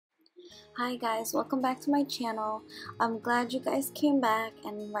Hi guys, welcome back to my channel. I'm glad you guys came back,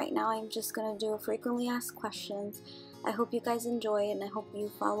 and right now I'm just gonna do frequently asked questions. I hope you guys enjoy it and I hope you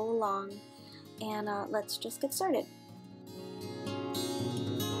follow along, and let's just get started.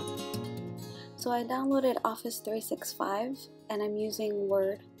 So I downloaded Office 365 and I'm using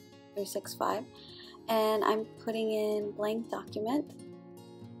Word 365, and I'm putting in blank document.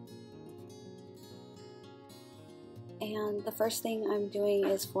 And the first thing I'm doing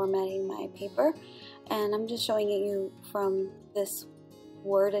is formatting my paper, and I'm just showing it you from this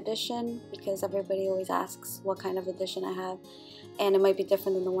Word edition because everybody always asks what kind of edition I have, and it might be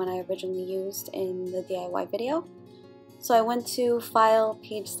different than the one I originally used in the DIY video. So I went to File,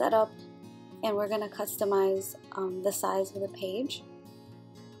 Page Setup, and we're going to customize the size of the page.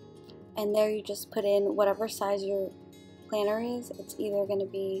 And there you just put in whatever size your planner is. It's either going to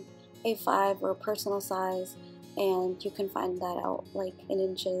be A5 or personal size, and you can find that out like in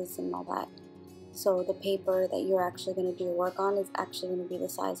inches and all that. So the paper that you're actually going to do your work on is actually going to be the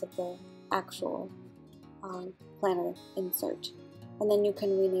size of the actual planner insert, and then you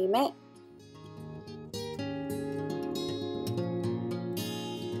can rename it.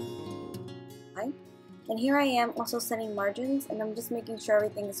 Okay. And here I am also setting margins, and I'm just making sure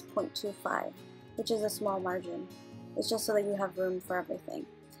everything is 0.25, which is a small margin. It's just so that you have room for everything.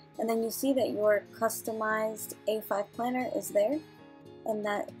 And then you see that your customized A5 planner is there, and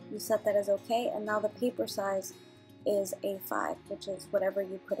that you set that as okay. And now the paper size is A5, which is whatever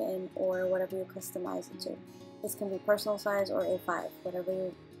you put in or whatever you customize it to. This can be personal size or A5, whatever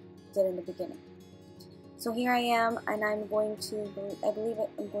you did in the beginning. So here I am, and I'm going to,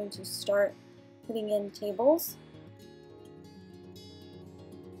 I'm going to start putting in tables.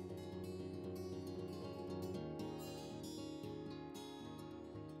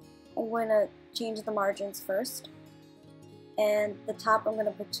 I'm going to change the margins first, and the top I'm going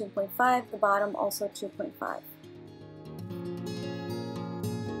to put 2.5, the bottom also 2.5.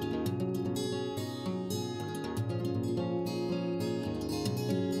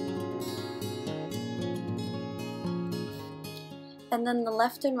 And then the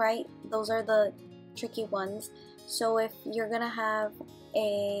left and right, those are the tricky ones. So if you're going to have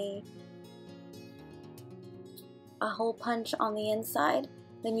a hole punch on the inside,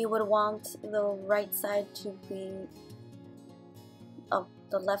 then you would want the right side to be,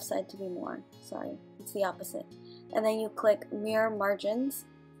 the left side to be more, sorry, it's the opposite. And then you click mirror margins,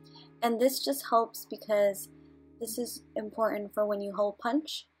 and this just helps because this is important for when you hole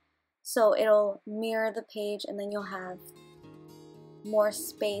punch. So it'll mirror the page, and then you'll have more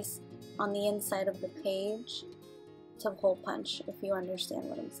space on the inside of the page to hole punch, if you understand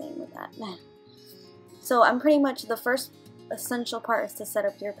what I'm saying with that. So I'm pretty much, the first essential part is to set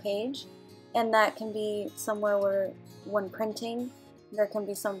up your page, and that can be somewhere where when printing there can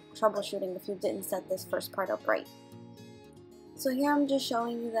be some troubleshooting if you didn't set this first part up right. So here I'm just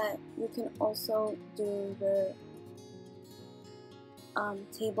showing you that you can also do the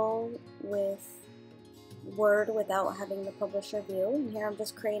table with Word without having the publisher view. And here I'm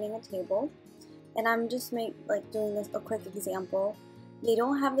just creating a table, and I'm just doing this a quick example. They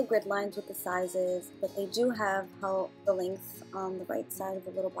don't have the grid lines with the sizes, but they do have how the length on the right side of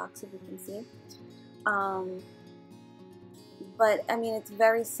the little box, if you can see. But I mean, it's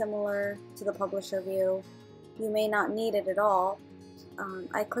very similar to the publisher view. You may not need it at all.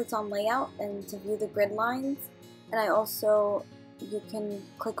 I clicked on layout and to view the grid lines, and you can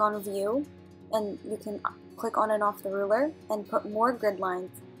click on view, and you can click on and off the ruler and put more grid lines.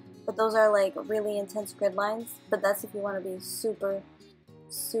 But those are like really intense grid lines, but that's if you want to be super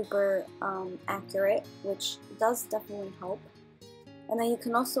accurate, which does definitely help. And then you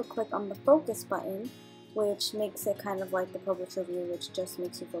can also click on the focus button, which makes it kind of like the publisher view, which just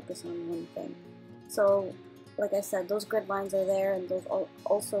makes you focus on one thing. So like I said, those grid lines are there, and those are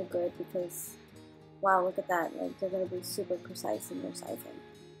also good because, wow, look at that, like they're going to be super precise in their sizing.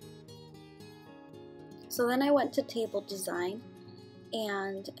 So then I went to table design,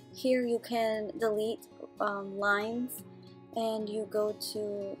 and here you can delete lines, and you go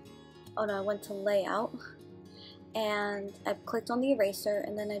to, oh no, I went to layout, and I clicked on the eraser,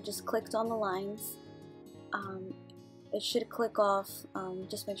 and then I just clicked on the lines. It should click off,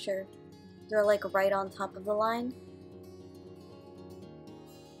 just make sure you're like right on top of the line.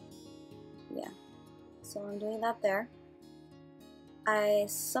 Yeah, so I'm doing that there.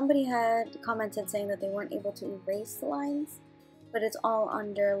 Somebody had commented saying that they weren't able to erase the lines, but it's all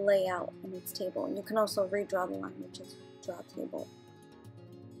under layout in its table, and you can also redraw the line, which is draw table.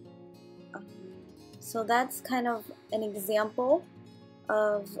 So that's kind of an example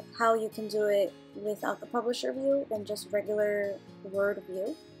of how you can do it without the publisher view and just regular Word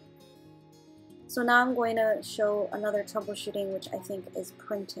view. So now I'm going to show another troubleshooting, which I think is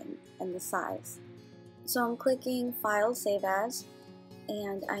printing and the size. So I'm clicking File, Save As,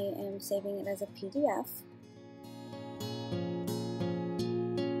 and I am saving it as a PDF.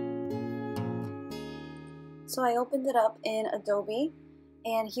 So I opened it up in Adobe,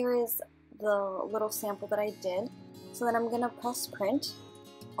 and here is the little sample that I did. So then I'm going to press print.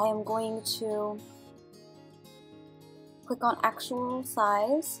 I am going to click on actual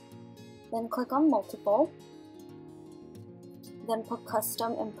size, then click on multiple, then put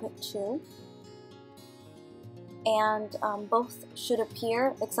custom and put 2. And both should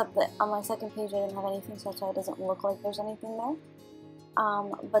appear, except that on my second page I didn't have anything, so that's why it doesn't look like there's anything there.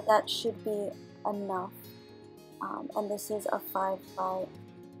 But that should be enough. And this is a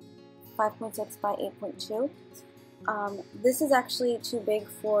 5.6 by 8.2. This is actually too big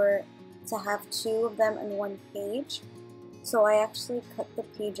to have 2 of them in one page. So I actually cut the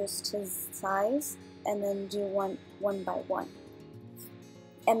pages to size and then do one by one.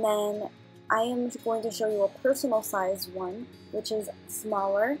 And then I am going to show you a personal size one, which is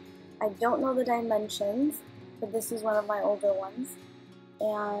smaller. I don't know the dimensions, but this is one of my older ones.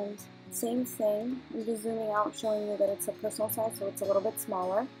 And same thing, I'm just zooming out, showing you that it's a personal size, so it's a little bit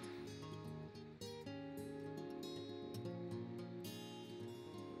smaller.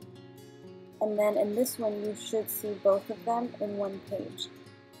 And then in this one, you should see both of them in one page.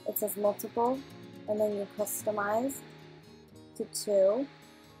 It says multiple, and then you customize to 2,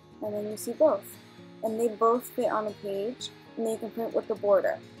 and then you see both. And they both fit on a page, and then you can print with the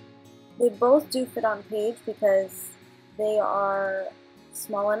border. They both do fit on a page because they are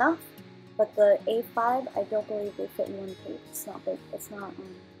small enough, but the A5, I don't believe they fit in one page. It's not big, it's not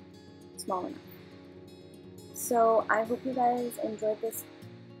small enough. So I hope you guys enjoyed this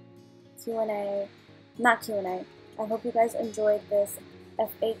not Q&A. I hope you guys enjoyed this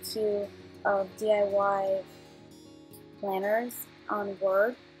FAQ of DIY planners on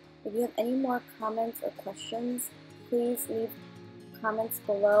Word. If you have any more comments or questions, please leave comments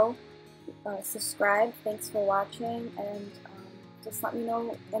below. Subscribe. Thanks for watching, and just let me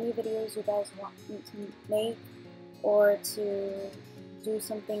know any videos you guys want me to make or to do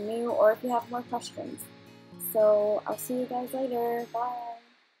something new, or if you have more questions. So I'll see you guys later. Bye.